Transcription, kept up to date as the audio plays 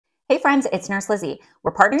Hey friends, it's Nurse Lizzie.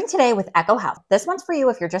 We're partnering today with Echo Health. This one's for you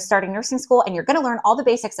if you're just starting nursing school and you're going to learn all the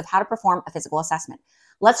basics of how to perform a physical assessment.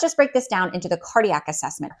 Let's just break this down into the cardiac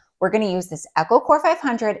assessment. We're going to use this Echo Core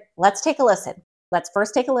 500. Let's take a listen. Let's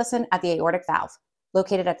first take a listen at the aortic valve,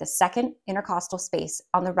 located at the second intercostal space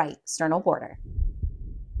on the right sternal border.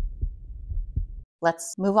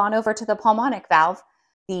 Let's move on over to the pulmonic valve,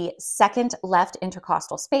 the second left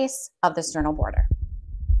intercostal space of the sternal border.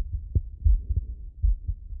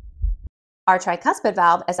 Our tricuspid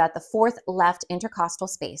valve is at the fourth left intercostal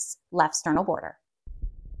space, left sternal border.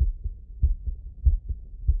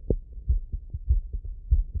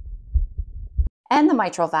 And the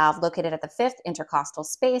mitral valve located at the fifth intercostal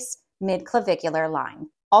space, mid-clavicular line,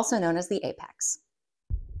 also known as the apex.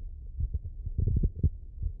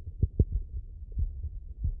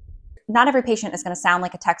 Not every patient is going to sound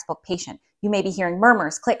like a textbook patient. You may be hearing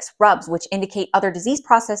murmurs, clicks, rubs, which indicate other disease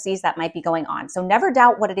processes that might be going on. So never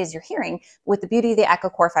doubt what it is you're hearing. With the beauty of the Echo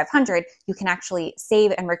Core 500, you can actually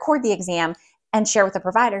save and record the exam and share with the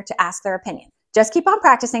provider to ask their opinion. Just keep on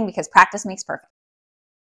practicing because practice makes perfect.